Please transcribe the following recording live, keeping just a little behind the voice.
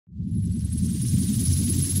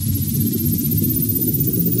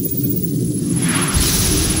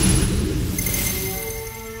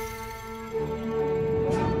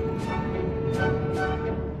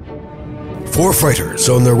War fighters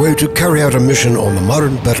on their way to carry out a mission on the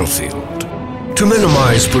modern battlefield. To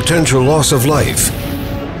minimize potential loss of life,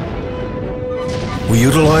 we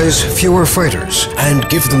utilize fewer fighters and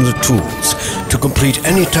give them the tools to complete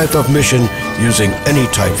any type of mission using any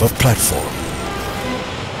type of platform.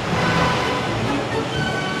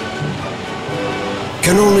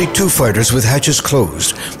 Can only 2 fighters with hatches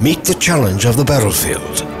closed meet the challenge of the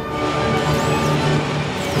battlefield?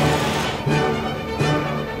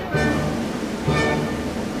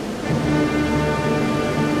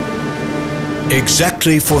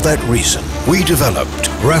 Exactly for that reason, we developed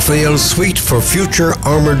RAFAEL'S suite for future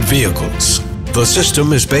armored vehicles. The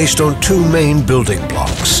system is based on 2 main building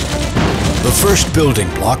blocks. The first building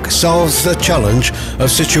block solves the challenge of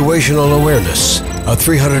situational awareness. A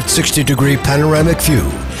 360-degree panoramic view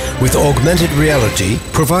with augmented reality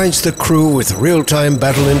provides the crew with real-time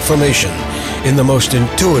battle information in the most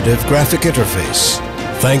intuitive graphic interface.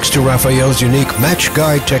 Thanks to RAFAEL'S unique match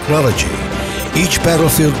guide technology, each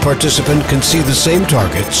battlefield participant can see the same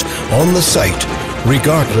targets on the site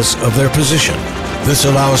regardless of their position. This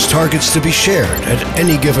allows targets to be shared at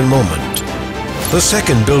any given moment. The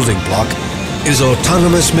second building block is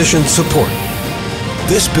autonomous mission support.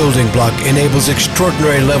 This building block enables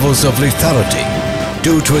extraordinary levels of lethality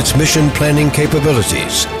due to its mission planning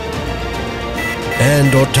capabilities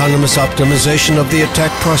and autonomous optimization of the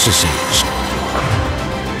attack processes.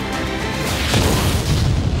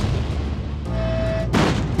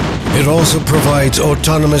 It also provides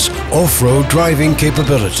autonomous off-road driving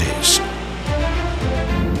capabilities.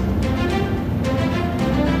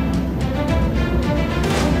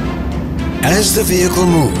 As the vehicle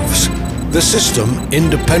moves, the system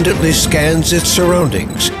independently scans its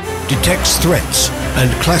surroundings, detects threats, and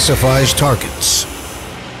classifies targets.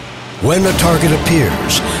 When a target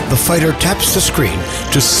appears, the fighter taps the screen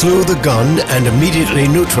to slew the gun and immediately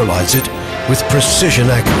neutralize it with precision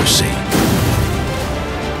accuracy.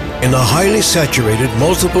 In a highly saturated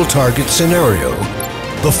multiple target scenario,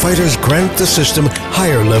 the fighters grant the system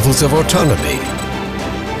higher levels of autonomy.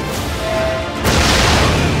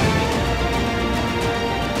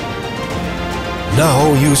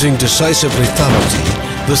 Now, using decisive lethality,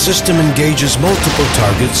 the system engages multiple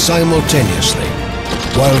targets simultaneously,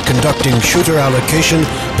 while conducting shooter allocation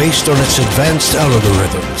based on its advanced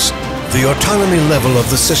algorithms. The autonomy level of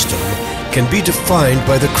the system can be defined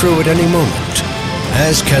by the crew at any moment,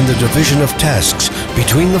 as can the division of tasks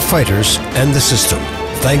between the fighters and the system.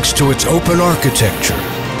 Thanks to its open architecture,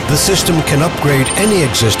 the system can upgrade any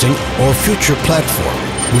existing or future platform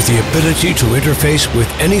with the ability to interface with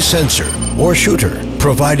any sensor or shooter,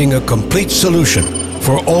 providing a complete solution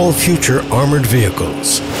for all future armored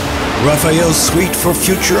vehicles. RAFAEL'S suite for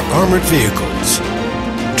future armored vehicles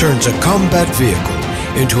turns a combat vehicle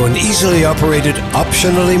into an easily operated,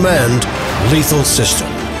 optionally manned, lethal system.